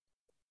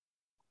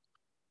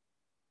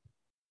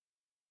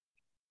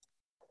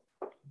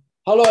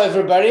Hello,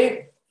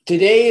 everybody.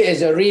 Today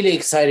is a really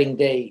exciting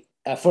day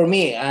for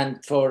me and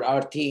for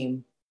our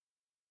team.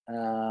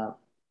 Uh,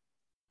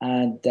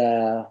 and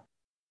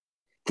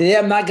today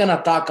I'm not going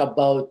to talk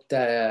about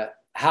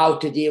how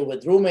to deal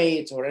with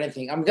roommates or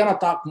anything. I'm going to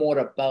talk more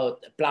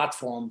about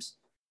platforms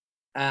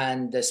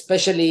and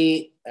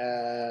especially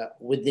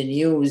with the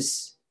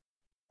news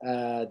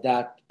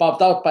that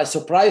popped out by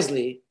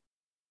surprisingly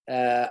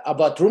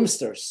about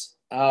Roomsters.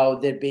 How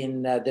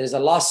there's a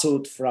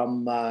lawsuit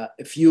from a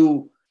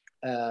few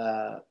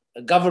uh,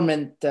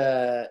 government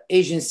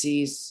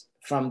agencies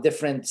from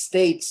different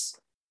states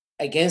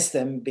against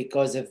them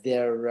because of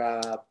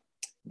their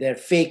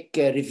fake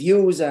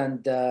reviews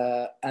and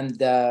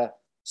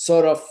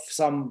sort of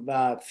some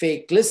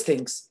fake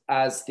listings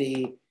as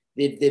they've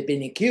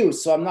been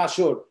accused. So I'm not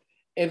sure.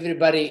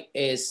 Everybody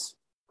is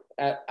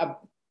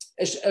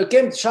it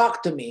came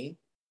shocked to me.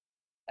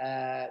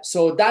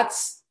 So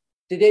that's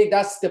today.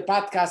 That's the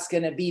podcast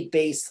going to be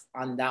based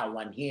on that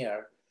one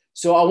here.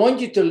 So I want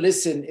you to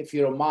listen, if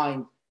you don't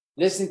mind,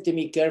 listen to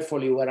me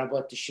carefully what I'm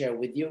about to share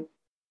with you.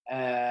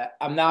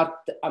 I'm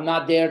not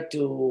there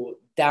to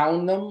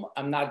down them.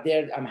 I'm not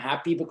there. I'm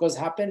happy because it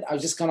happened. I'm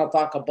just gonna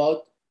talk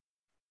about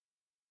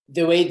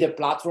the way the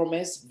platform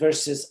is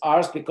versus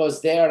ours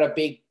because they're a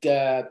big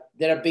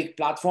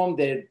platform.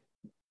 They've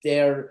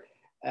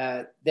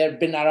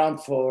been around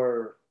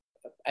for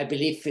I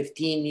believe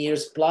 15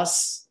 years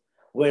plus.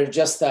 We're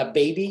just a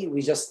baby.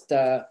 We just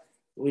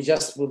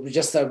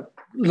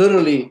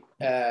literally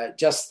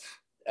just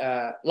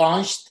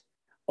launched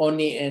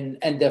only in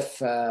end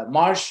of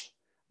March,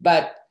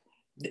 but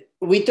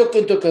we took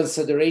into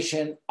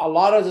consideration a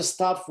lot of the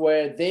stuff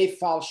where they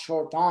fell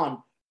short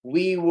on.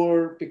 We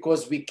were,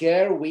 because we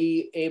care,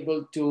 we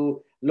able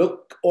to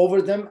look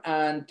over them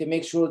and to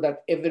make sure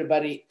that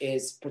everybody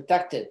is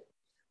protected.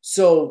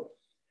 So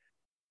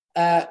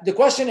the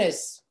question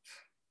is,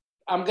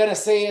 I'm gonna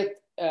say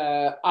it: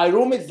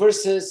 iROOMit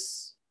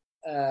versus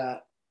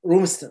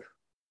Roomster,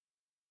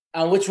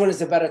 and which one is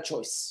the better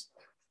choice?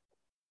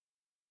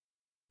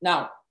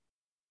 Now,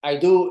 I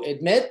do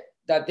admit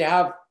that they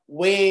have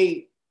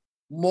way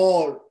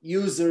more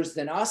users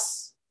than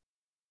us.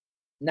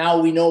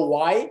 Now we know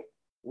why.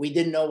 We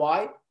didn't know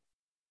why.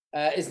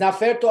 It's not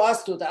fair to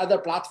us, to the other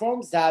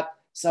platforms, that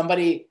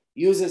somebody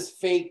uses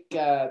fake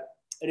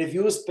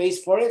reviews,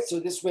 pays for it. So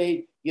this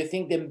way you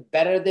think them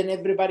better than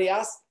everybody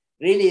else.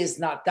 Really, it's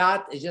not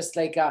that. It's just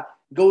like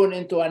going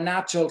into a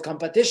natural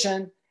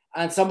competition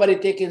and somebody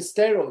taking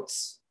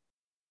steroids.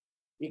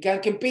 You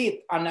can't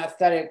compete on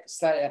aesthetic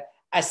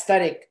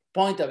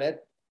point of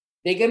it.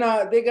 They're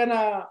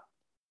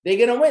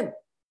gonna win,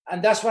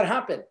 and that's what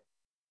happened.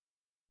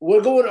 We're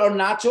going all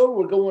natural.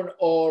 We're going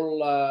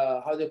all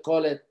how do you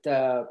call it,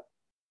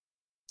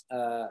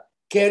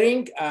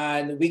 caring,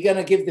 and we're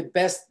gonna give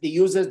the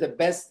users the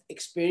best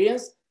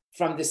experience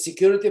from the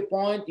security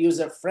point,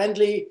 user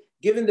friendly,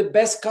 giving the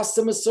best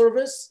customer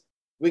service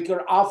we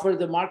could offer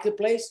the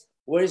marketplace.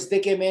 Whereas they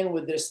came in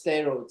with their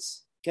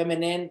steroids,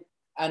 coming in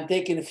and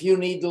taking a few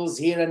needles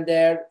here and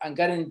there and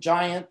getting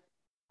giant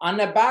on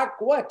the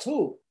back. What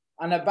who?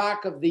 On the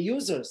back of the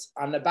users,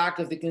 on the back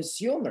of the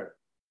consumer.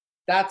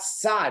 That's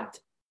sad.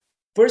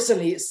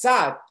 Personally, it's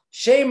sad.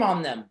 Shame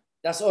on them.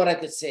 That's all I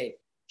could say.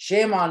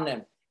 Shame on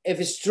them. If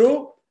it's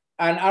true,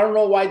 and I don't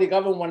know why the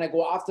government want to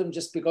go after them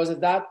just because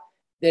of that.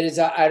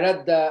 I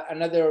read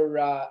another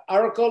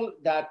article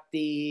that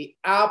the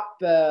app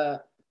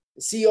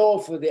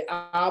CEO for the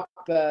app,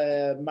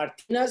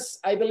 Martinez,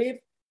 I believe,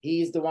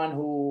 he's the one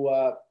who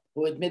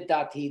admit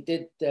that they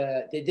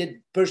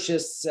did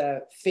purchase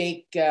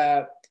fake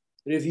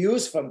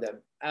reviews from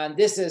them, and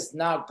this is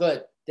not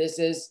good. This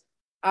is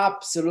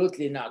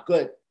absolutely not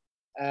good.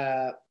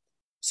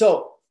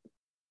 So,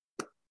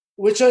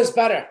 which one is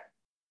better,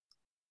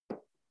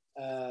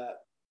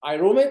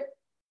 iROOMit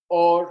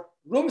or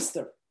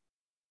Roomster?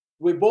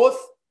 We're both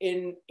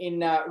in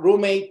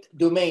roommate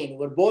domain.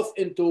 We're both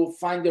into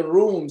finding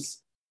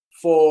rooms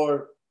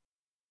for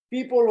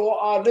people who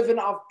are living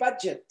off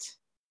budget.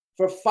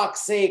 For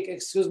fuck's sake,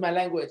 excuse my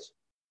language.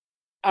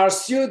 Our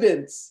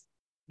students,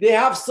 they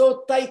have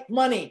so tight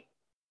money,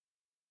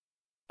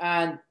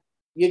 and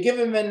you give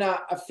them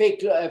a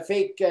fake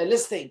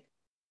listing.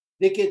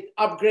 They could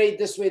upgrade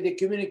this way. They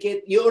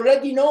communicate. You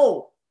already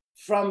know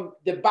from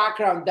the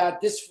background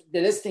that the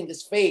listing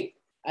is fake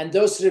and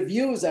those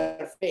reviews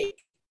are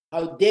fake.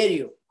 How dare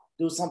you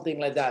do something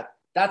like that?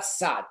 That's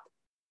sad.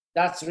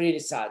 That's really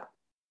sad.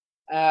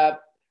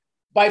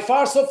 By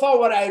far, so far,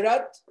 what I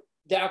read,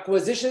 the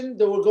acquisition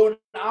that we're going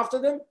after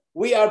them,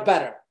 we are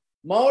better.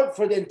 More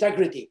for the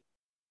integrity,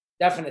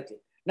 definitely.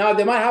 Now,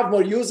 they might have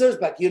more users,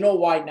 but you know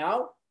why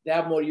now? They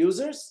have more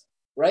users,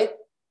 right?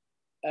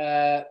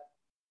 They've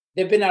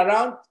been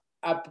around.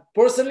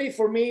 Personally,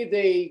 for me,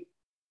 they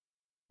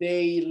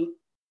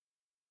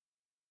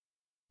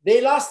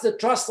lost the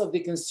trust of the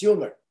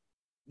consumer.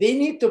 They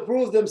need to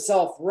prove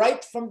themselves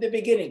right from the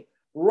beginning.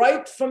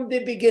 Right from the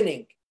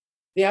beginning,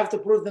 they have to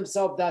prove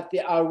themselves that they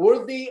are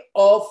worthy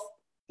of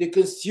the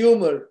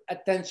consumer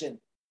attention.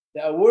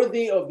 They are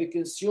worthy of the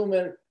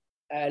consumer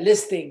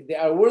listing. They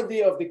are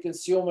worthy of the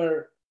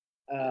consumer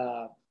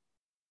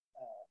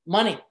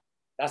money.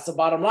 That's the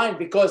bottom line,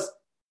 because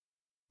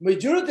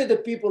majority of the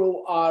people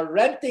who are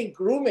renting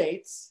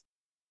roommates,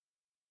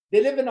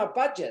 they live in a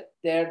budget.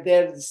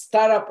 They're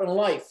startup in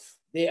life.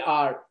 They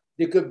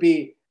could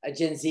be a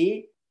Gen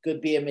Z,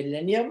 could be a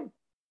millennium,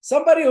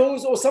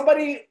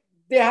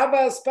 they have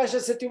a special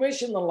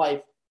situation in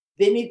life.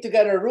 They need to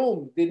get a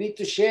room. They need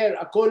to share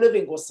a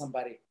co-living with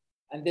somebody.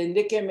 And then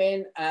they came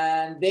in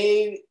and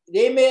they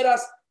made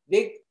us,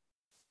 it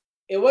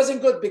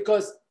wasn't good,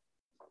 because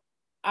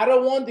I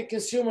don't want the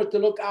consumer to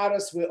look at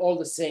us, we're all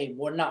the same.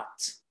 We're not.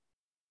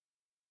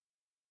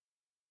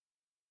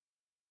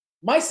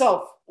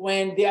 Myself,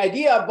 when the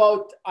idea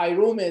about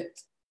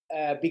iROOMit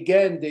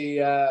began,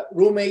 the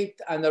roommate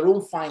and the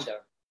room finder,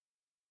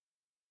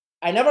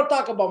 I never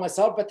talk about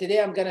myself, but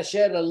today I'm going to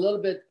share a little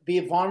bit,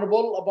 be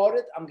vulnerable about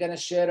it. I'm going to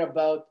share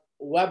about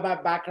what my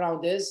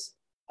background is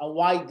and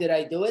why did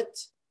I do it.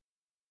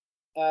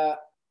 I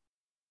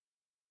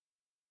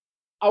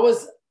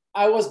was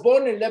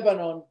born in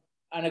Lebanon,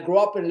 and I grew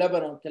up in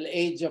Lebanon till the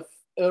age of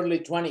early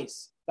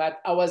 20s,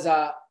 but I was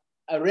a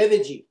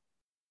refugee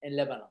in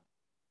Lebanon.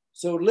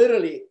 So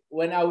literally,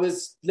 when I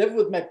lived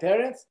with my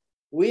parents,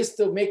 we used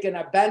to make an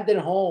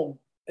abandoned home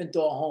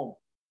into a home.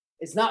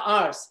 It's not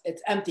ours,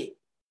 it's empty.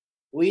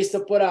 We used to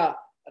put a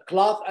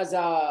cloth as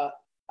a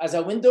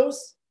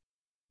windows.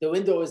 The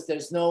window is,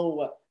 there's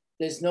no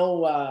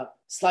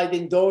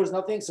sliding doors,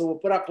 nothing. So we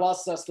put a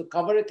cloth just to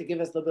cover it, to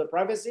give us a little bit of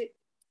privacy.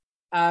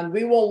 And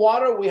we want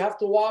water, we have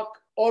to walk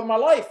all my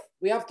life.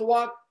 We have to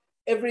walk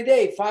every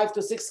day, 5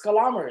 to 6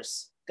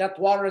 kilometers, get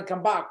water and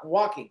come back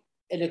walking.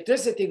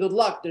 Electricity, good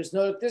luck, there's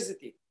no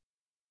electricity.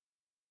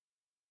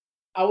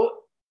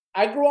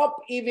 I grew up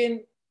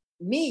even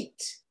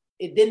meat,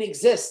 it didn't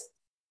exist.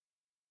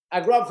 I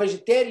grew up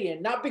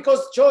vegetarian, not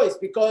because choice,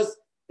 because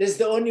this is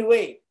the only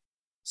way.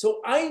 So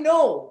I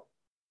know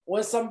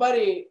when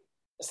somebody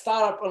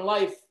start up in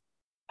life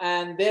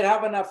and they're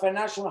having a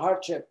financial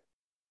hardship,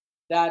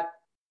 that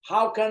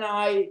how can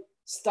I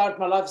start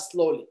my life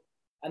slowly?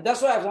 And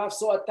that's why I have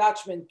so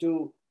attachment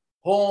to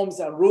homes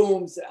and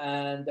rooms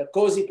and the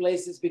cozy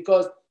places,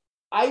 because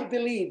I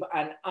believe,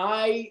 and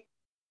I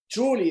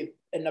truly,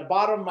 in the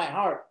bottom of my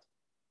heart,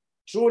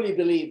 truly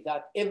believe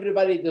that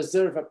everybody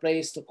deserves a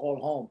place to call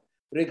home.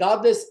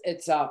 Regardless,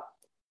 it's a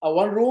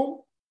one room,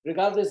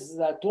 regardless, it's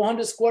a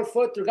 200 square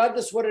foot,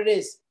 regardless what it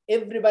is,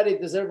 everybody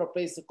deserves a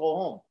place to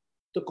call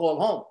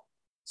home.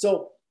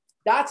 So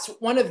that's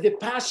one of the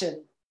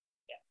passion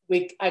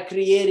I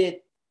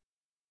created.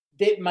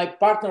 My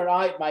partner and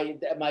I,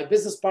 my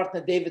business partner,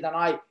 David, and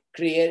I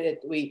created,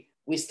 we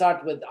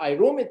start with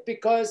iROOMit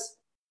because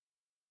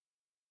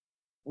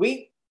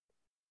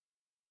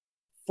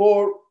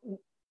for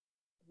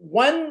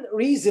one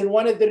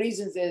of the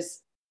reasons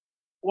is,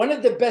 one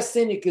of the best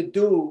things you could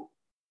do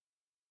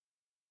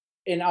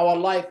in our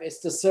life is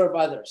to serve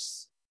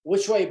others.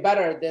 Which way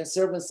better than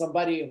serving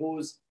somebody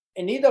who's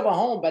in need of a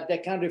home, but they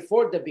can't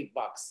afford the big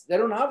bucks. They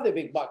don't have the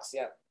big bucks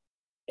yet.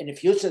 In the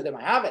future, they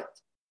might have it.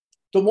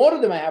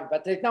 Tomorrow they might have it,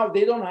 but right now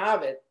they don't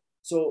have it.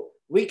 So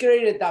we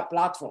created that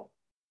platform.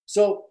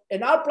 So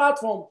in our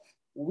platform,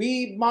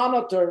 we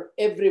monitor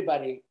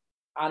everybody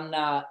on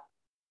an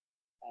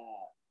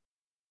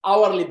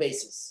hourly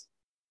basis,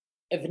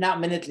 if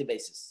not minutely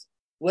basis.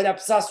 We're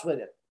obsessed with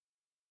it.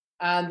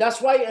 And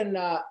that's why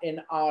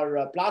in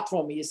our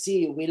platform, you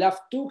see, we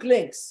left 2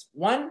 links.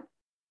 One,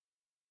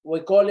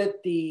 we call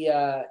it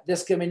the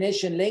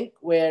discrimination link,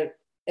 where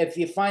if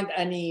you find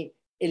any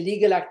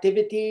illegal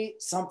activity,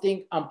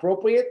 something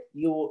inappropriate,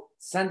 you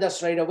send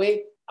us right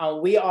away,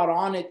 and we are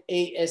on it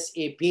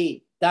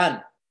ASAP.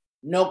 Done.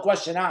 No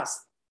question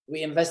asked.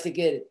 We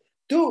investigate it.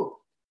 2,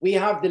 we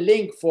have the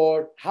link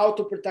for how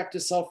to protect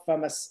yourself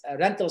from a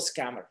rental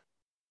scammer,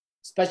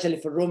 especially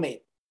for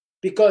roommate.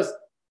 Because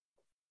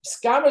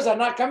scammers are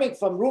not coming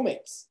from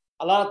roommates.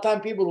 A lot of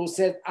time people who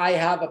said, I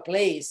have a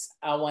place,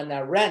 I want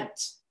to rent.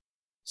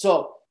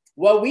 So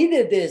what we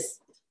did is,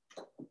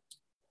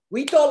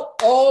 we told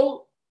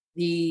all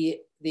the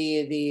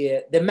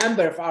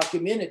member of our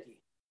community,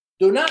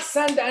 do not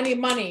send any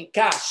money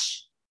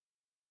cash.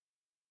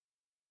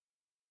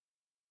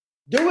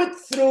 Do it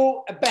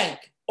through a bank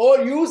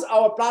or use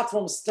our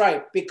platform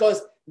Stripe,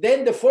 because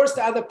then the first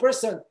other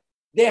person,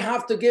 they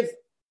have to give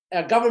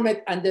a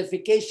government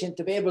identification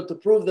to be able to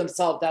prove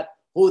themselves that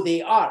who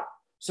they are.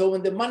 So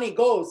when the money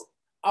goes,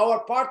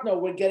 our partner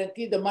will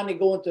guarantee the money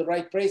going to the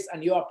right place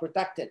and you are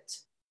protected.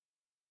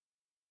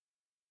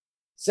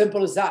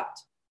 Simple as that.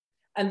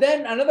 And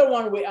then another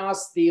one we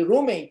asked the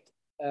roommate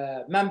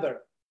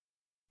member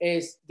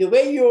is the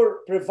way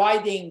you're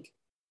providing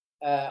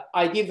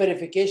ID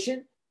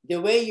verification, the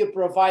way you're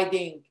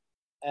providing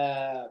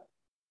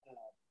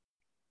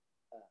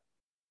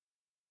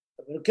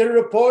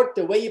report,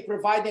 the way you're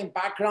providing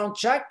background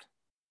check,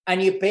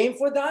 and you're paying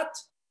for that.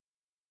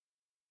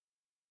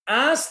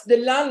 Ask the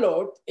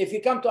landlord if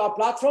you come to our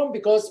platform,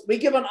 because we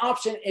give an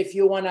option if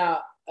you want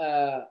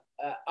to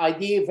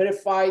ID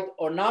verified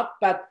or not.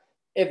 But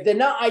if they're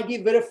not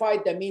ID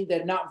verified, that means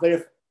they're not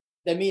verified.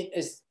 That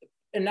means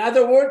in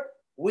other words,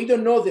 we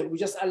don't know them. We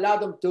just allow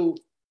them to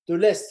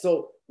list.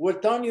 So we're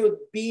telling you,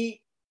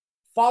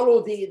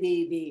 follow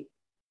the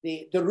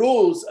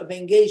rules of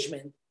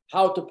engagement,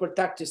 how to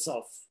protect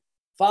yourself.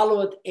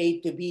 Follow it, A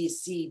to B,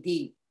 C,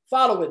 D.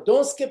 Follow it.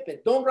 Don't skip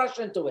it. Don't rush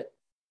into it.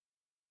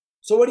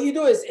 So what you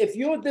do is, if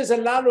there's a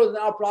landlord in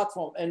our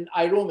platform and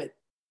iROOMit,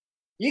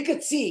 you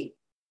could see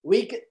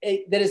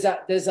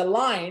there's a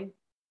line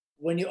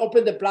when you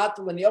open the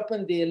platform, when you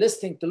open the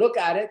listing to look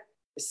at it,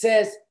 it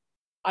says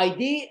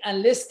ID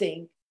and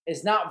listing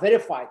is not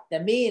verified.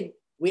 That means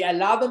we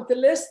allow them to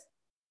list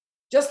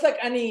just like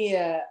any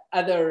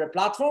other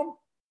platform.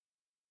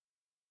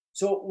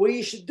 So what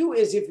you should do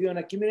is, if you want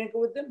to communicate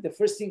with them, the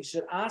first thing you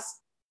should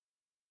ask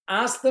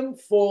them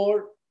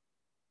for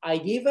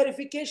ID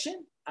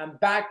verification and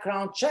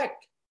background check,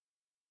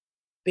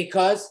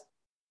 because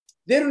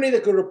they don't need a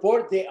good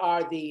report. They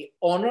are the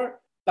owner,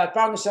 but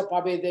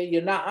probably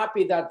you're not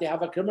happy that they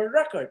have a criminal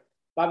record.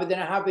 Probably they're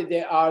not happy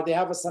they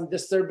have some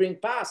disturbing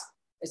past.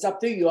 It's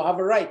up to you. You have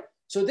a right.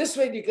 So this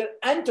way you can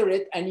enter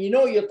it, and you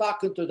know you're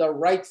talking to the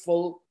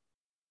rightful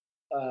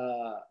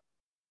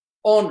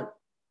owner.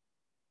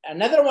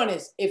 Another one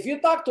is, if you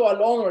talk to an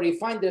owner, you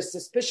find there's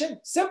suspicion,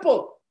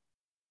 simple.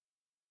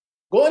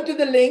 Go into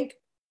the link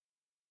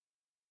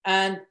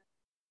and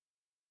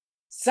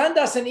send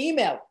us an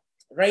email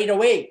right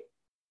away.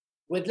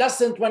 With less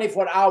than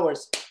 24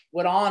 hours,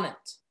 we're on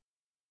it.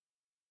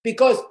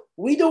 Because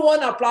we don't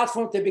want our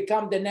platform to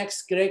become the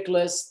next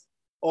Craigslist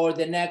or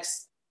the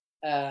next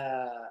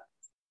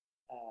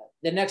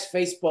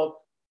Facebook.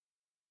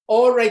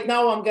 Or right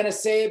now, I'm going to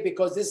say,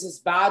 because this is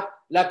bad,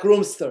 like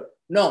Roomster.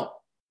 No.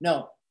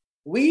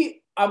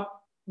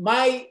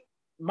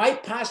 My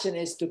passion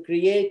is to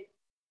create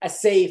a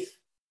safe,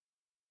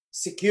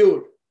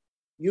 secure,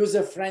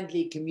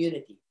 user-friendly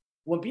community.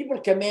 When people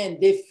come in,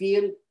 they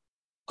feel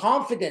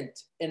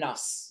confident in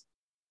us.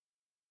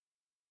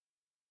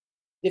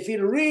 They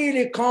feel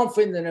really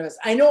confident in us.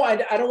 I know I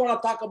don't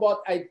want to talk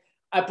about,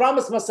 I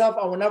promised myself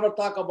I will never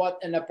talk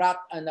about in a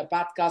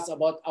podcast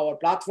about our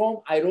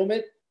platform,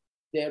 iROOMit,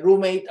 the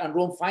roommate and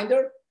room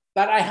finder.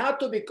 But I had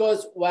to,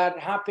 because what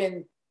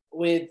happened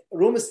with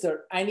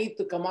Roomster, I need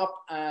to come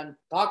up and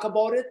talk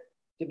about it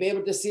to be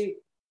able to see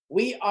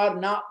we are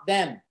not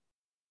them.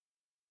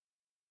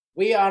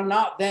 We are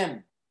not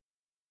them.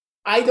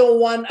 I don't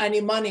want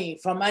any money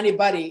from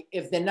anybody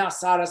if they're not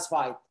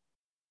satisfied.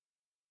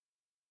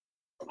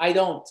 I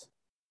don't.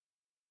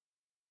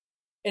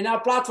 In our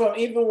platform,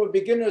 even with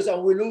beginners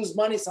and we lose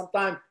money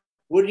sometimes,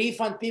 we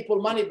refund people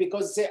money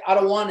because they say, I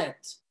don't want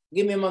it.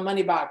 Give me my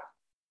money back.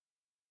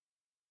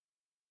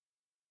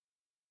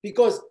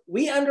 Because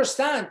we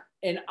understand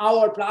in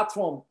our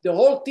platform, the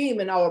whole team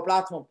in our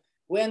platform,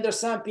 we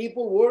understand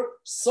people work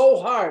so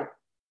hard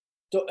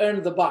to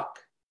earn the buck,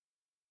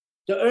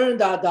 to earn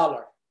that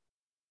dollar.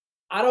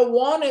 I don't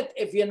want it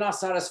if you're not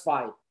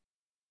satisfied,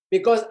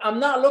 because I'm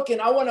not looking,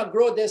 I want to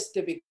grow this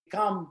to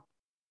become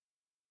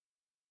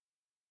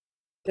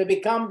a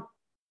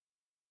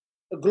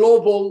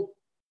global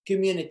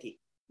community,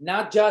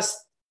 not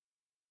just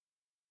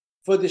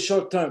for the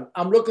short term.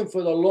 I'm looking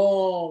for the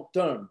long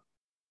term.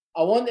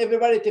 I want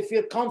everybody to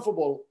feel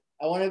comfortable.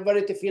 I want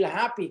everybody to feel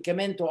happy, come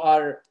into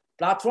our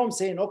platform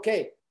saying,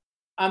 okay,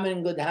 I'm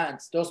in good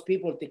hands. Those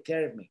people take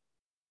care of me.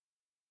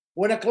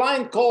 When a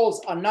client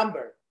calls a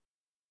number,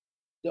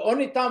 the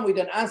only time we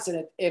don't answer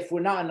it if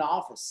we're not in the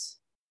office.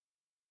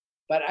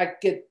 But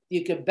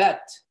you could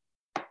bet.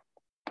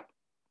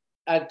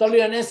 I'll tell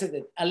you an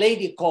incident. A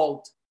lady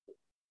called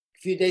a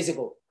few days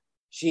ago.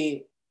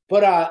 She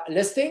put a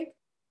listing.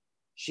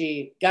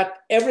 She got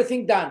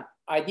everything done.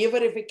 ID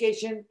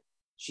verification.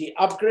 She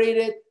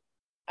upgraded.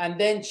 And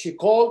then she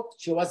called.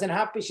 She wasn't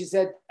happy. She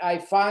said, I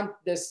found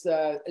this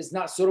is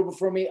not suitable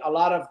for me. A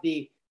lot of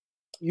the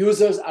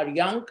users are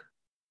young.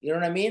 You know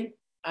what I mean?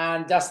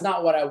 And that's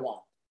not what I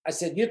want. I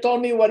said, you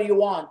told me what you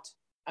want,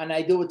 and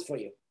I do it for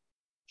you.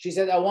 She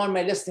said, I want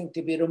my listing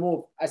to be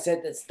removed. I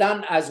said, it's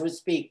done as we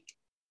speak.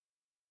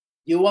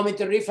 You want me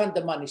to refund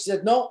the money? She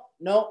said, no,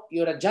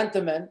 you're a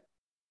gentleman,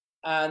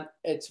 and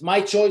it's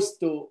my choice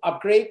to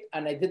upgrade,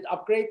 and I did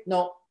upgrade.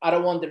 No, I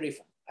don't want the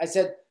refund. I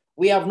said,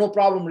 we have no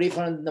problem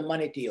refunding the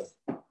money to you,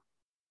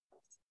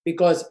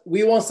 because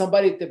we want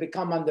somebody to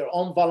become on their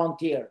own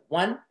volunteer.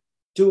 1,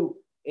 2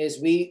 is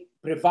we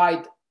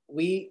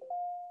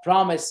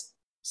promise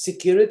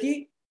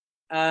security,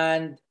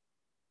 and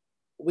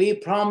we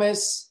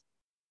promise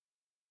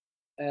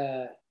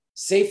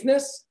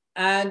safeness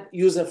and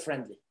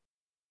user-friendly.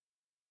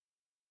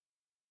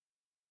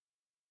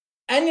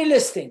 Any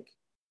listing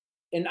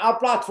in our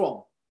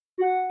platform,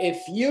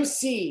 if you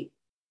see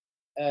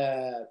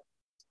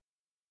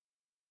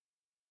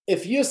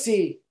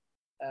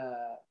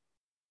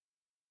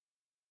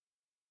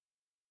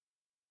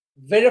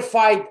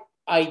verified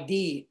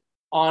ID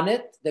on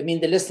it, that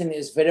means the listing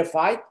is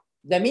verified.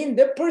 That means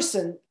the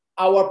person,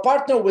 our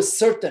partner was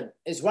certain,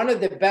 is one of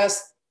the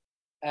best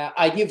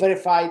ID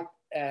verified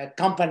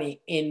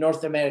company in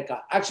North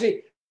America,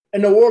 actually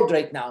in the world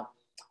right now.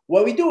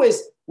 What we do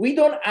is we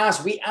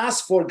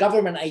ask for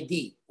government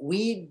ID.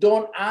 we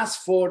don't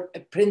ask for a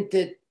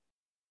printed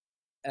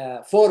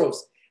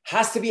photos.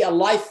 Has to be a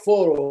live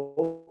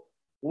photo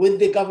with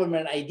the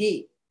government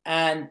ID,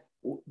 and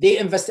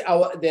they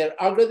their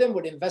algorithm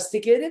would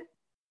investigate it,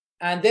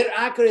 and they're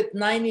accurate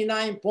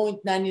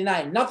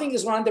 99.99. Nothing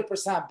is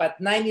 100%, but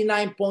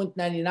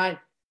 99.99.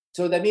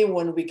 So that means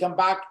when we come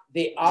back,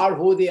 they are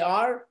who they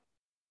are.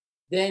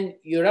 Then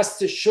you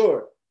rest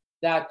assured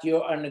that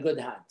you're in good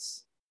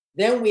hands.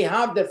 Then we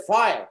have the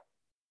file.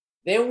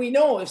 Then we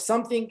know if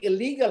something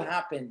illegal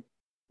happened,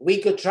 we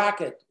could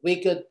track it.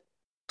 We could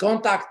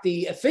contact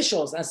the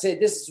officials and say,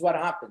 this is what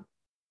happened.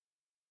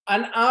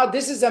 And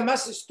this is a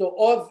message to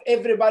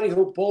everybody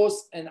who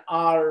posts in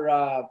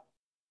our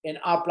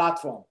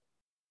platform.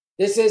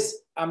 This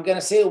is, I'm going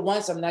to say it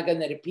once, I'm not going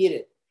to repeat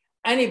it.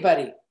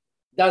 Anybody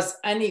does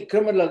any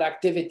criminal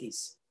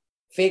activities,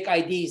 fake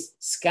IDs,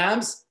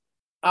 scams,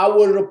 I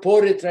will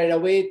report it right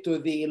away to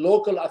the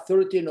local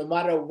authority, no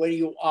matter where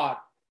you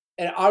are.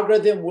 An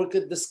algorithm will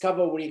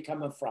discover where you're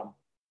coming from.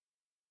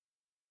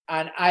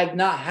 And I'm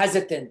not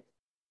hesitant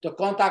to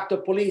contact the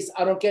police.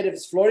 I don't care if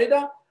it's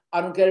Florida. I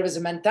don't care if it's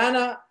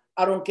Montana.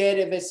 I don't care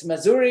if it's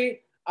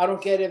Missouri. I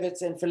don't care if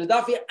it's in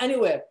Philadelphia,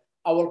 anywhere.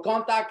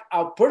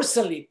 I'll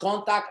personally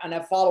contact and I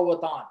follow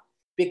it on,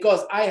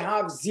 because I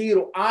have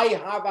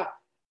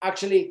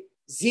actually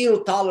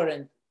zero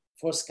tolerance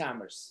for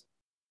scammers.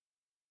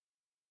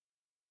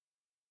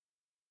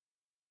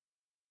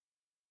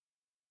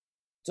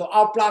 So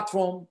our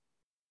platform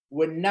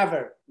would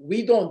never,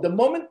 the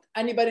moment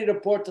anybody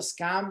report a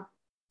scam,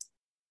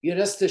 you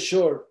rest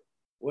assured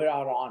we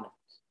are on it.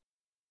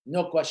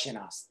 No question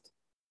asked.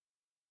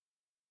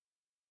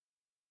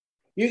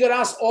 You can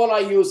ask all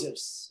our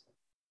users.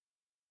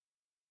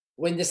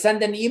 When they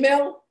send an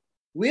email,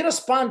 we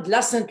respond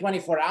less than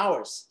 24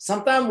 hours.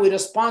 Sometimes we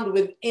respond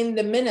within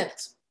the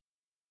minute,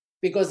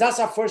 because that's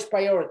our first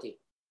priority.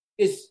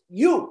 It's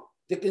you,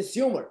 the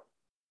consumer,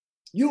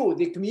 you,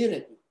 the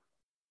community.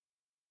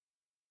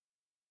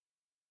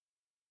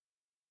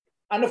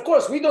 And of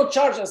course, we don't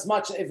charge as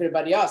much as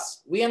everybody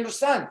else. We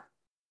understand.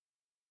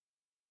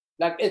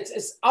 Like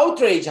it's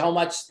outrage how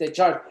much they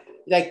charge.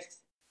 Like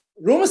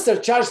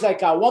Roomster charged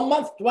like 1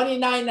 month,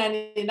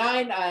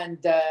 $29.99 and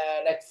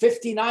like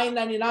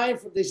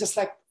 $59.99. They just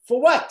like,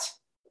 for what?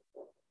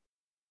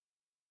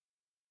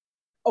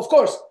 Of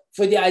course,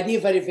 for the ID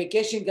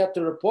verification, get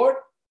the report,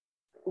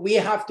 we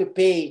have to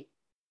pay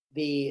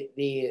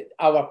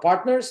our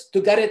partners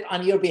to get it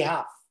on your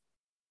behalf.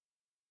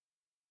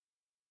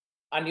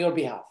 On your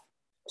behalf.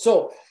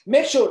 So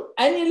make sure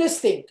any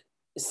listing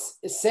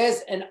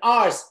says in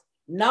ours,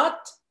 not,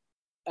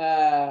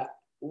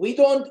 we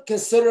don't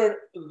consider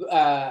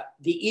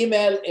the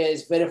email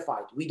is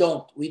verified. We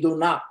do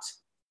not.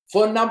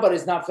 Phone number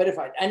is not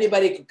verified.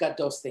 Anybody could get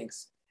those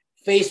things.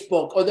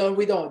 Facebook, although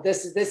we don't.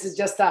 This is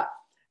just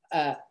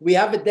we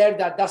have it there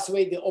that's the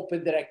way they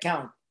open their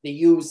account. They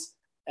use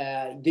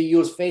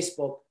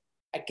Facebook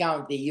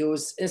account, they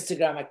use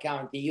Instagram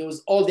account, they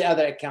use all the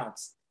other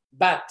accounts.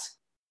 But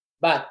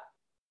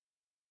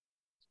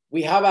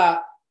we have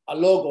a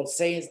logo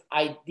saying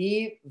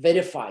ID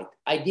verified.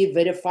 ID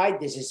verified,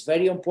 this is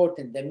very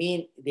important. That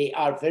means they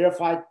are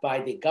verified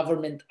by the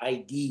government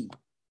ID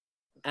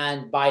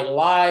and by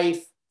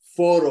live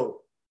photo,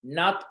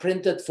 not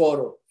printed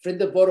photo.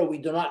 Printed photo we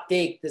do not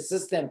take. The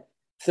system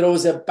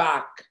throws it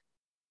back.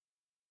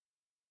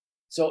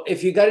 So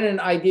if you got an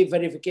ID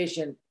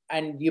verification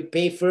and you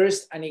pay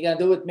first and you're going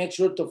to do it, make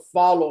sure to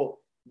follow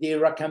the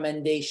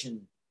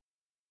recommendation.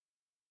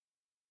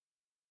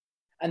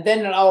 And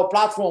then on our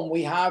platform,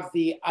 we have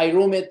the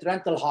iROOMit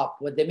rental hub.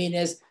 What they mean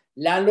is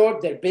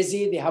landlord, they're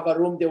busy, they have a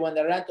room they want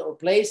to rent or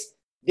place,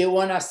 they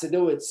want us to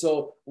do it.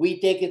 So we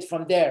take it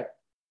from there.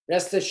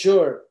 Rest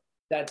assured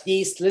that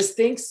these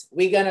listings,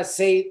 we're going to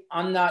say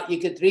on you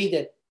could read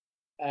it,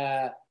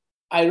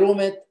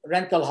 iROOMit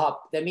rental hub.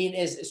 The mean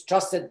is it's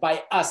trusted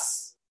by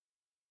us.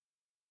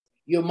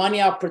 Your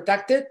money are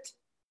protected.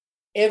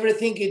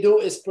 Everything you do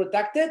is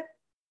protected.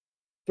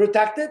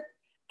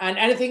 And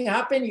anything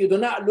happen, you do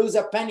not lose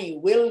a penny.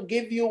 We'll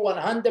give you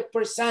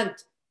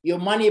 100% your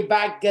money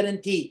back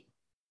guaranteed.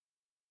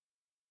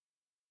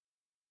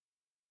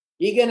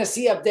 You're going to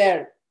see up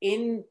there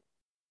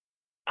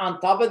on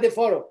top of the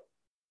photo,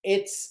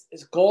 it's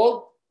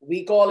called,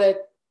 we call it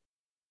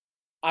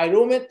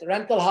iROOMit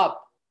Rental Hub.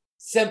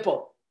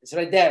 Simple. It's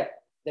right there.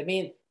 That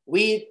means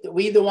we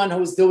the one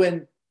who's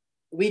doing,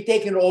 we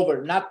taking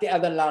over, not the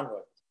other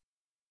landlord.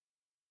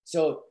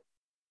 So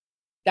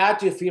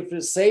that you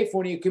feel safe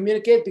when you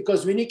communicate,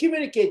 because when you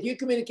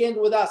communicate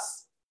with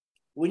us.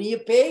 When you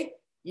pay,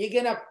 you're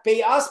going to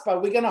pay us,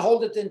 but we're going to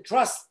hold it in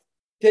trust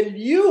till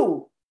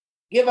you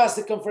give us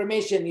the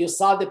confirmation you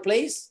saw the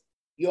place,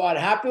 you are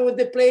happy with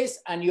the place,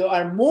 and you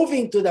are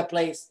moving to the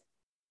place.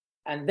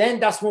 And then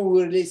that's when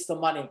we release the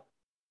money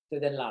to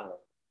the landlord.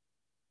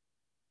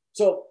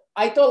 So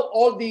I told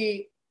all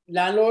the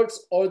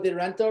landlords, all the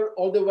renter,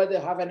 all the way they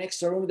have an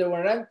extra room they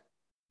want to rent,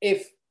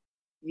 if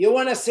you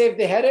want to save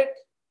the headache,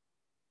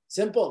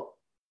 simple.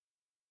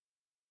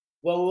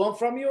 What we want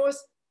from you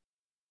is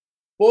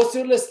post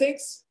your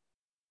listings,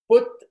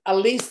 put at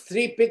least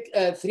three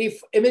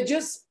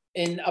images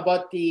in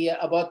about the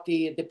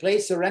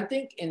place you're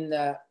renting in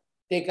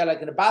take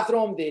like in the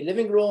bathroom, the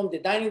living room, the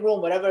dining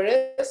room, whatever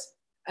it is,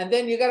 and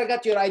then you gotta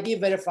get your ID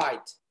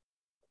verified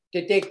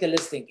to take the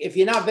listing. If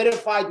you're not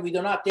verified, we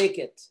do not take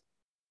it.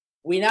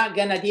 We're not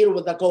gonna deal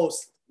with the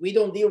ghost. We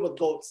don't deal with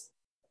ghosts.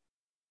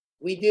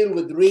 We deal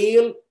with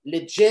real,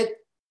 legit,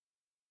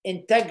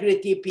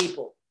 integrity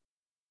people.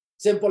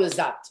 Simple as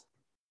that.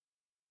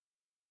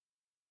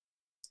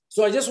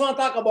 So I just want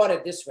to talk about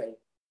it this way.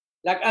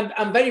 Like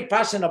I'm very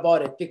passionate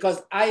about it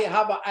because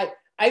I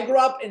grew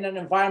up in an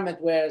environment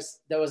where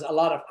there was a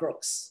lot of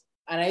crooks,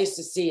 and I used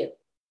to see it.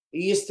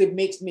 It used to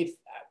make me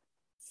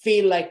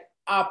feel like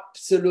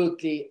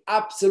absolutely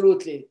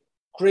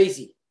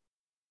crazy.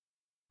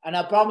 And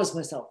I promised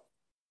myself,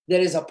 there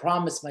is a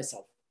promise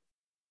myself.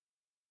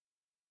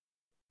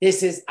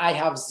 I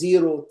have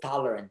zero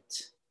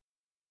tolerance.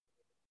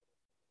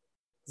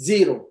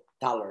 Zero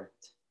tolerance.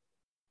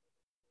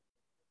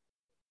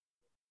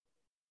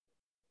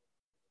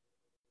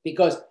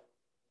 Because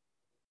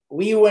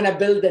we want to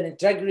build an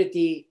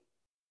integrity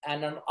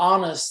and an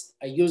honest,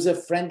 a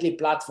user-friendly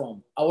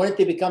platform. I want it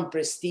to become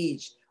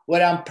prestige,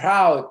 where I'm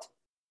proud,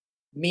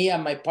 me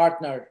and my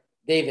partner,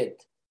 David,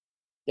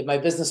 my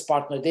business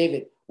partner,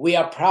 David, we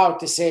are proud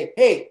to say,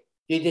 hey,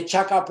 did you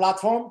check our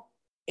platform?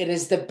 It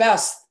is the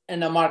best in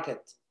the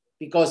market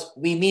because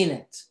we mean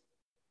it.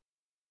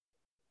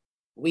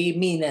 We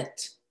mean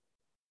it.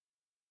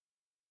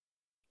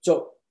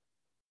 So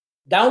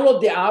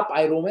download the app,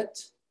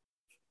 iROOMit.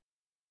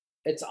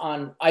 It's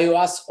on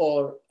iOS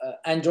or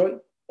Android,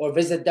 or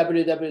visit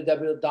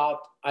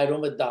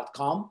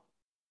www.iroomit.com.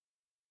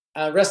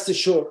 And rest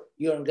assured,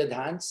 you're in good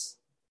hands.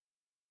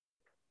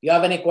 You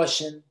have any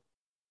question,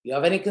 you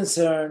have any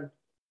concern,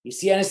 you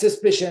see any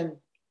suspicion,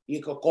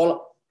 you can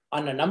call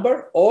on a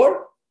number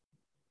or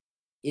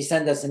you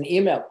send us an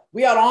email.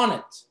 We are on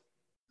it.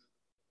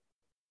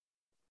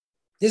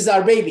 This is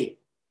our baby.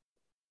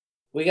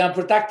 We're going to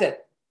protect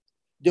it.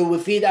 Do we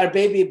feed our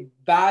baby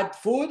bad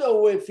food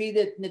or we feed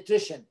it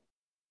nutrition?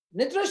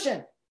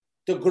 Nutrition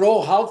to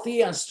grow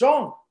healthy and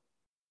strong.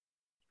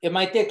 It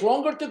might take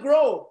longer to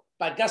grow,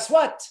 but guess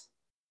what?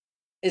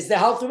 It's the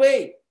healthy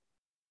way.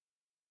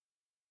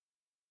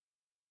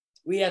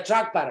 We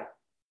attract better.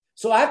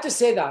 So I have to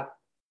say that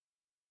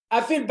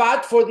I feel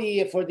bad for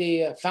the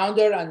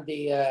founder and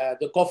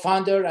the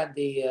co-founder and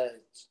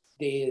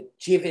the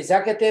chief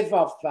executive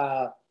of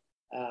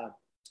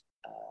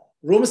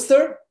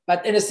Roomster,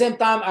 but at the same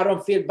time, I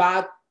don't feel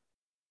bad.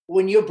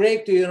 When you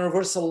break the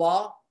universal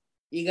law,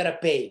 you gotta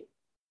pay.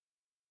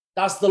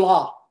 That's the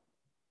law.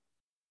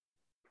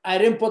 I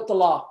didn't put the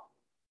law.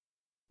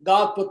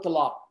 God put the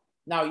law.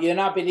 Now, you're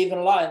not believing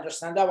in law. I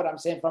understand that, what I'm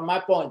saying from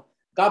my point.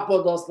 God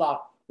put those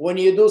laws. When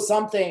you do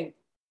something,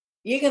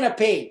 you're gonna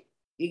pay.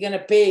 You're gonna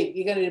pay.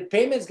 The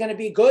payment's gonna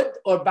be good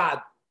or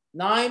bad.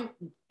 Time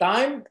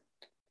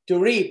to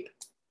reap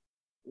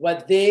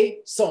what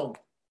they sown.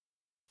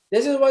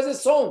 This is what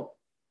is sown.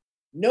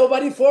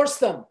 Nobody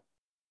forced them.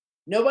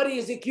 Nobody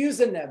is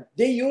accusing them.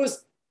 They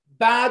used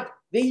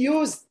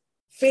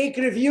fake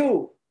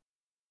review.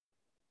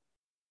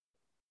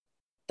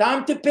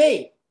 Time to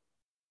pay.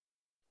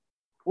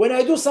 When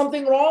I do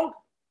something wrong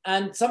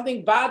and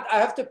something bad, I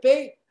have to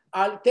pay.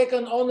 I'll take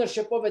an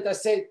ownership of it. I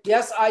say,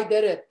 yes, I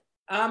did it.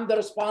 I'm the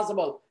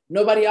responsible.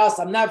 Nobody else.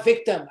 I'm not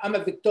victim. I'm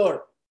a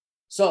victor.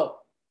 So,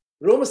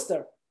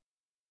 Roomster,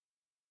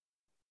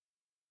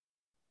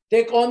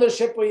 take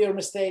ownership of your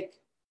mistake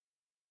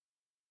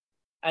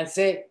and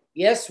say,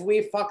 yes,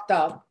 we fucked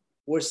up.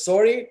 We're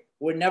sorry.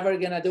 We're never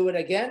going to do it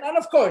again. And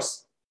of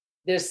course,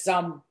 there's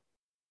some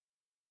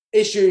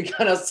issue you're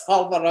going to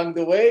solve along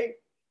the way.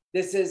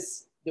 This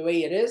is the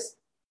way it is.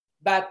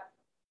 But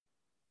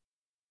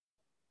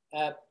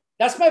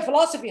that's my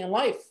philosophy in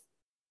life.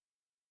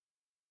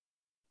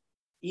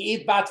 You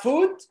eat bad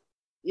food,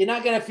 you're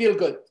not going to feel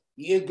good.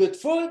 You eat good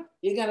food,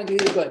 you're going to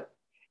feel good.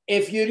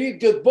 If you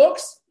read good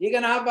books, you're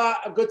going to have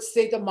a good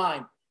state of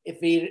mind.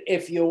 If you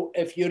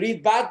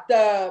read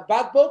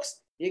bad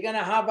books, you're going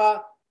to have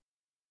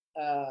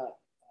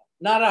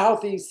not a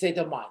healthy state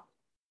of mind.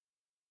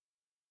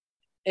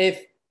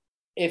 If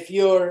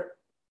you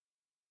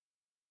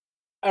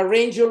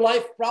arrange your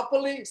life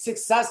properly,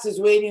 success is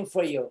waiting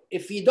for you.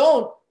 If you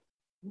don't,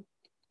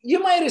 you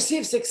might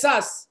receive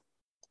success,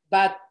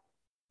 but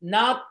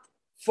not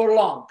for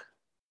long.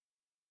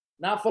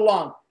 Not for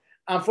long.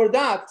 And for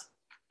that,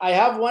 I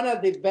have one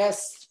of the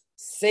best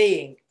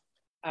saying,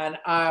 and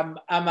I'm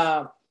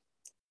not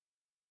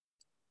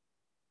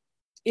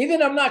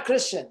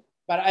Christian,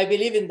 but I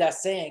believe in that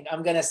saying.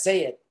 I'm going to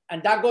say it.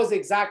 And that goes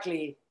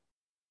exactly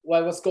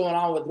what's going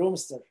on with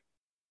Roomster.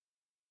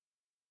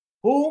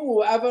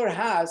 Whoever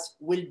has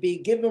will be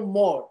given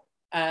more,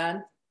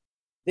 and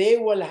they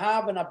will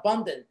have an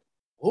abundance.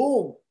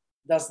 Whom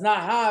does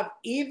not have,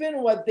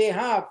 even what they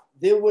have,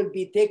 they will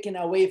be taken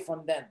away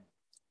from them.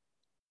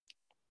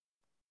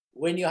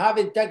 When you have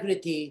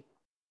integrity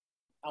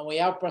and we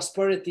have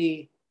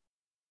prosperity,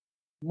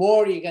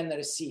 more you're going to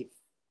receive.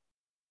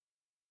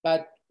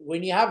 But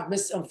when you have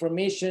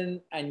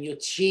misinformation and you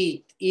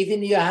cheat,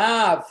 even you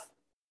have,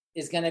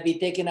 is going to be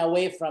taken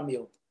away from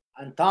you.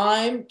 And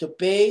time to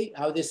pay,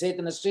 how they say it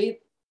in the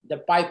street, the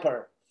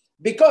piper.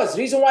 Because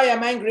reason why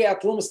I'm angry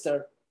at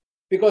Roomster,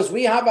 because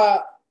we have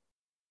a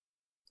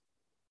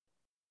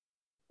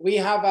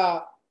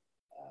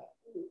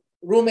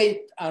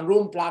roommate and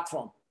room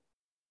platform.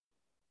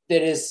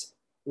 There is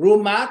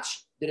Room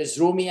Match, there is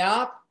Roomie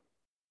app,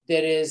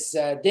 there is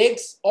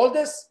Digs, all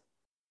this.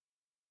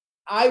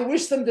 I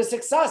wish them the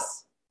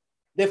success.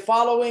 They're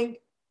following,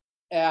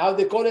 how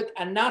they call it,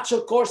 a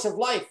natural course of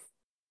life.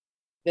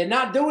 They're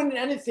not doing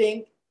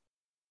anything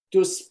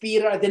to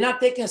speed up. They're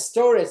not taking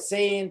stories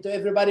saying to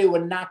everybody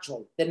we're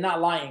natural. They're not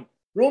lying.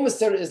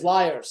 Roomster is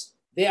liars.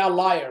 They are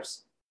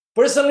liars.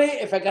 Personally,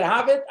 if I could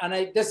have it, and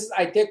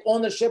I take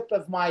ownership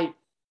of my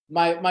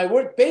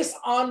word based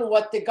on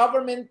what the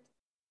government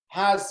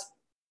has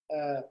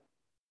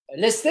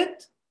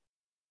listed.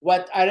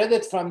 What I read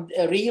it from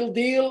a Real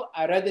Deal,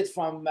 I read it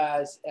from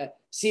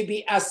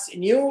CBS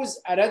News,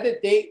 I read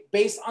it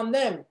based on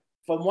them.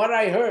 From what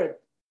I heard,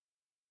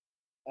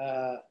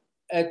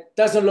 it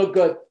doesn't look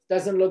good.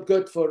 Doesn't look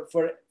good for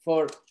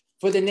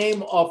the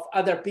name of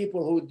other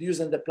people who are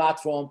using the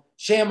platform.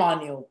 Shame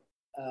on you,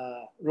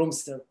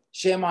 Roomster.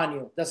 Shame on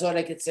you. That's all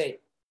I could say.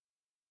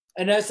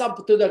 And it's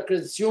up to the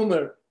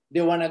consumer. They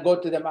want to go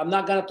to them. I'm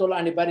not going to tell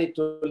anybody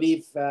to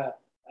leave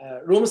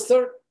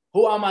Roomster.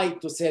 Who am I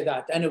to say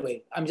that?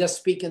 Anyway, I'm just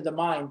speaking the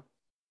mind.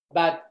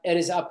 But it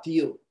is up to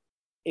you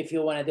if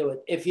you want to do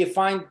it. If you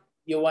find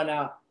you want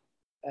to,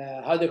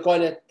 how do you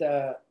call it,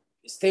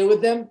 stay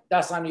with them,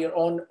 that's on your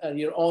own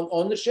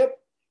ownership.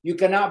 You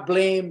cannot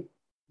blame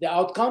the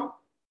outcome.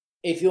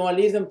 If you want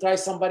to leave them, try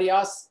somebody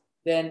else,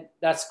 then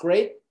that's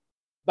great.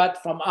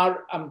 But from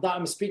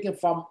I'm speaking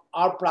from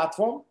our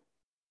platform.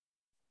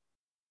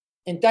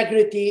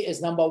 Integrity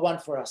is number one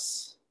for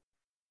us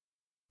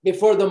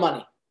before the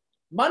money.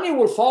 Money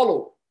will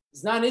follow.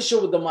 It's not an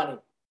issue with the money.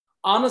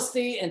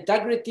 Honesty,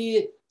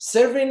 integrity,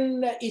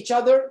 serving each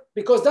other,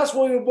 because that's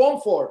what we were born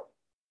for.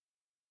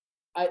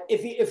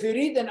 If you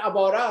read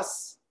about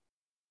us,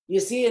 you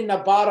see in the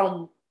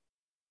bottom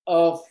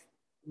of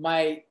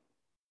my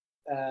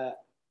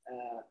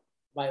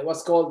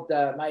what's called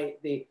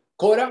the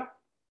quota.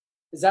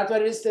 Is that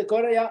what it is? The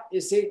quota, yeah.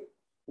 You see,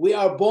 we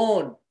are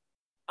born.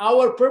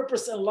 Our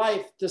purpose in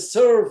life to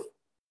serve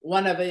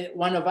one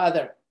of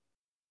other.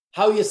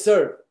 How you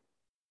serve?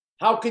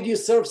 How could you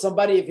serve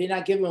somebody if you're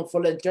not giving them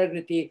full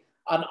integrity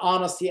and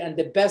honesty and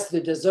the best they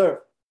deserve?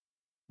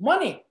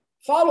 Money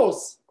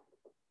follows.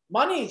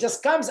 Money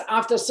just comes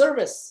after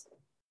service.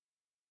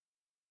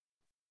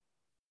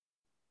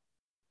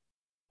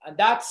 And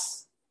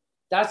that's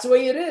the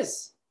way it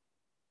is.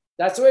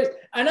 That's the way it is.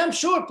 And I'm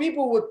sure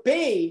people would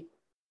pay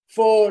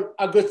for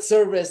a good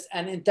service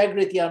and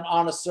integrity and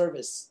honest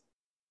service.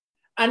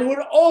 And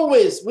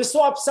we're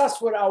so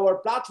obsessed with our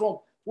platform.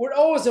 We're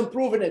always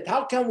improving it.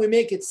 How can we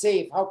make it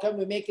safe? How can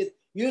we make it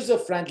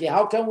user-friendly?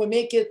 How can we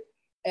make it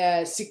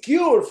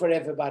secure for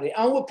everybody?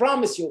 And we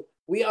promise you,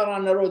 we are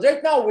on the road.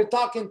 Right now, we're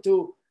talking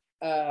to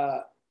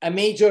a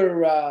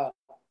major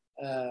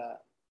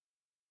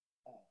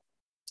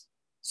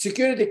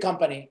security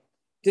company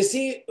to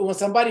see when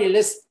somebody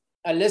lists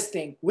a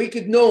listing, we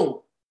could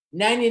know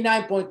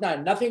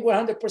 99.9, nothing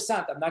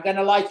 100%. I'm not going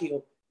to lie to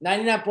you.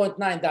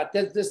 99.9 that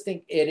this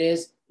thing, it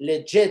is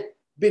legit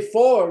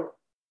before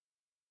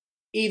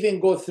even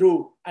go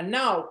through. And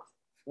now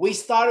we're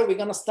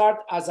going to start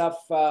as of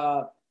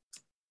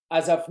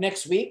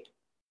next week.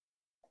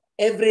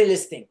 Every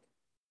listing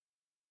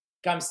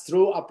comes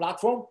through our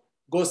platform,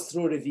 goes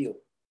through review.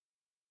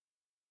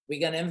 We're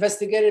going to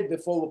investigate it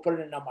before we put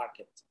it in the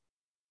market.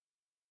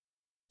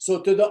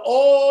 So to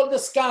all the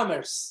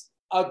scammers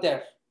out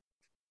there,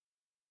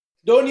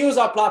 don't use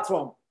our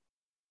platform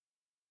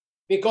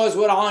because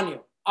we're on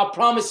you. I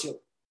promise you.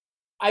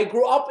 I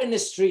grew up in the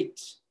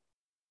street.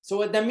 So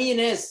what that mean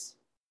is,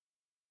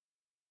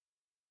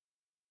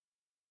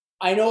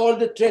 I know all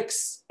the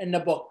tricks in the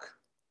book.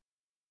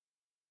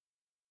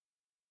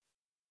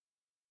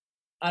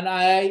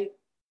 And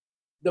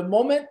the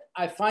moment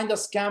I find a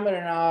scammer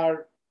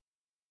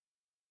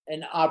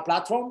in our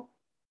platform,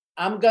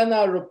 I'm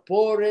gonna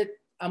report it.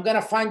 I'm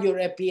gonna find your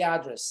IP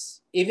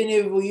address. Even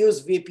if we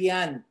use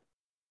VPN,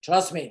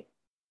 trust me,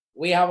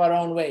 we have our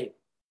own way.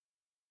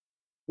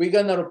 We're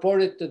gonna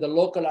report it to the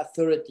local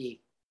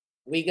authority.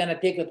 We're gonna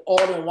take it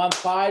all in one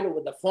file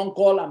with a phone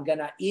call. I'm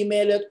gonna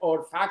email it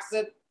or fax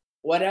it,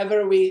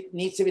 whatever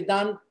needs to be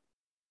done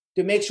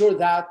to make sure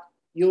that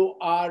you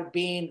are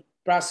being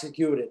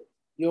prosecuted.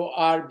 You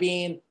are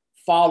being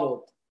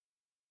followed,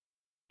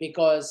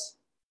 because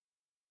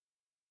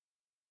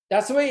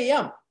that's the way I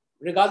am,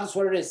 regardless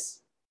what it is.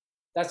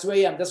 That's the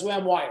way I am. That's the way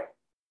I'm wired.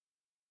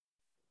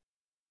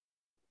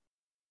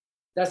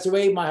 That's the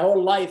way my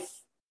whole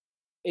life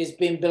is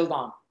being built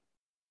on.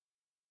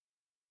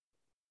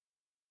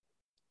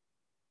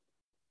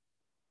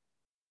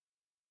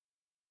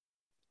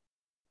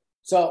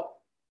 So,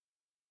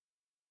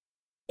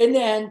 in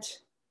the end,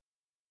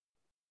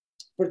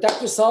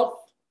 protect yourself.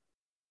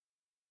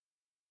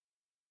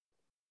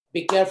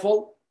 Be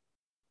careful.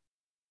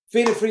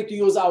 Feel free to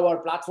use our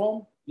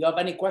platform. You have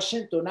any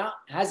question, do not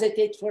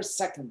hesitate for a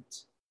second.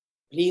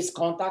 Please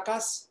contact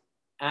us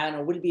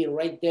and we'll be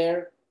right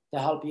there to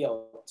help you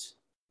out.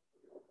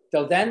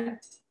 Till then,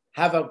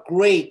 have a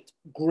great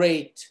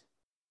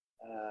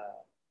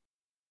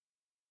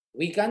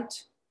weekend.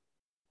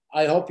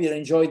 I hope you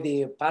enjoyed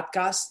the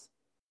podcast.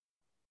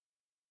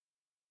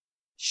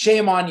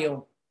 Shame on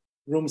you,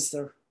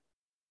 Roomster.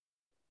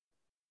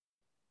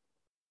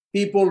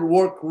 People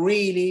work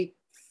really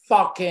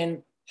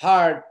fucking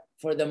hard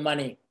for the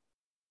money.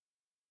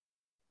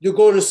 You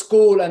go to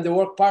school and they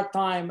work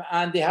part-time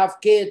and they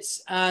have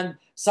kids and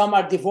some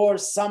are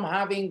divorced, some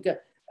having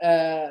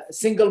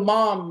single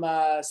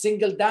mom,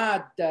 single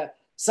dad.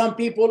 Some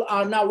people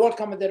are now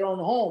working at their own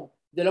home.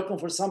 They're looking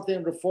for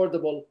something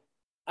affordable.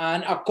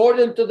 And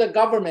according to the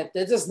government,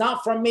 this is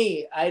not from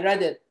me, I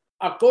read it.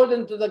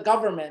 According to the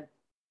government,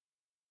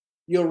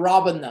 you're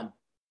robbing them.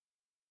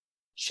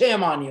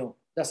 Shame on you.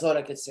 That's all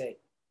I could say.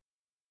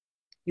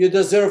 You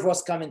deserve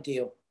what's coming to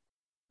you.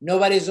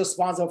 Nobody's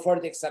responsible for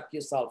it except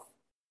yourself.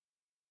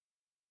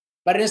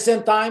 But at the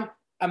same time,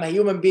 I'm a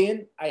human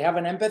being. I have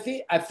an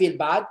empathy. I feel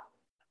bad.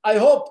 I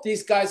hope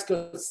these guys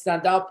could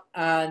stand up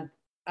and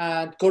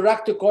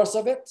correct the course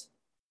of it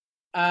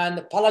and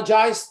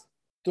apologize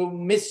to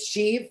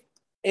mischief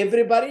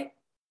everybody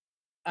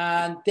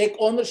and take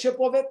ownership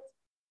of it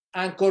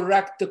and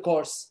correct the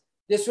course.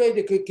 This way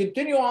they could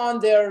continue on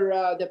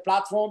their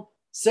platform,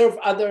 serve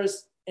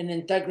others in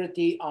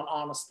integrity and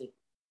honesty.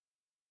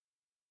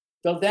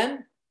 Till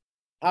then,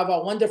 have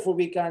a wonderful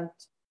weekend.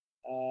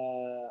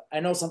 I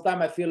know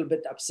sometimes I feel a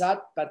bit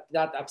upset, but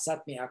that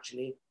upset me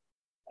actually.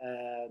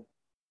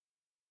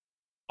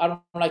 I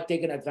don't like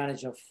taking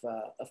advantage of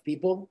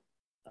people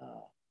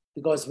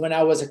because when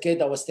I was a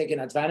kid, I was taken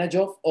advantage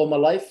of all my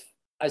life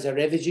as a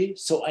refugee.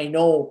 So I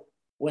know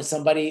when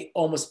somebody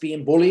almost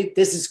being bullied,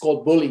 this is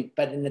called bully,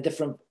 but in a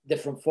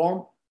different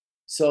form.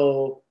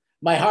 So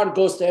my heart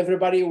goes to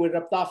everybody. We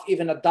ripped off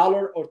even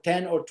 $1 or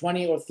 10 or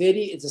 20 or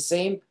 30. It's the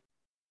same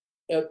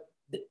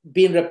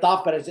being ripped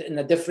off, but it's in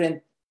a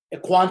different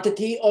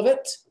quantity of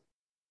it.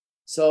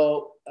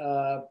 So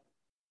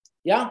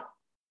yeah.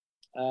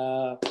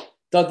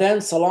 Till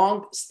then, so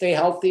long, stay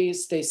healthy,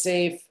 stay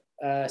safe,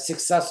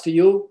 success to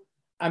you.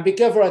 And be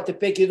careful at the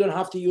pick. You don't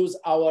have to use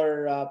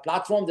our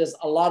platform. There's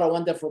a lot of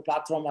wonderful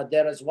platform out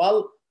there as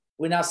well.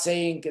 We're not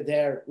saying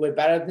we're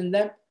better than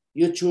them.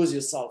 You choose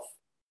yourself.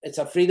 It's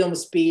a freedom of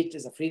speech.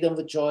 It's a freedom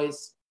of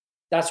choice.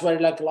 That's why I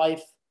like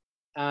life.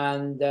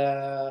 And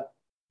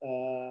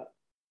till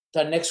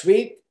next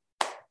week,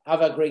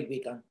 have a great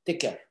weekend. Take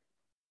care.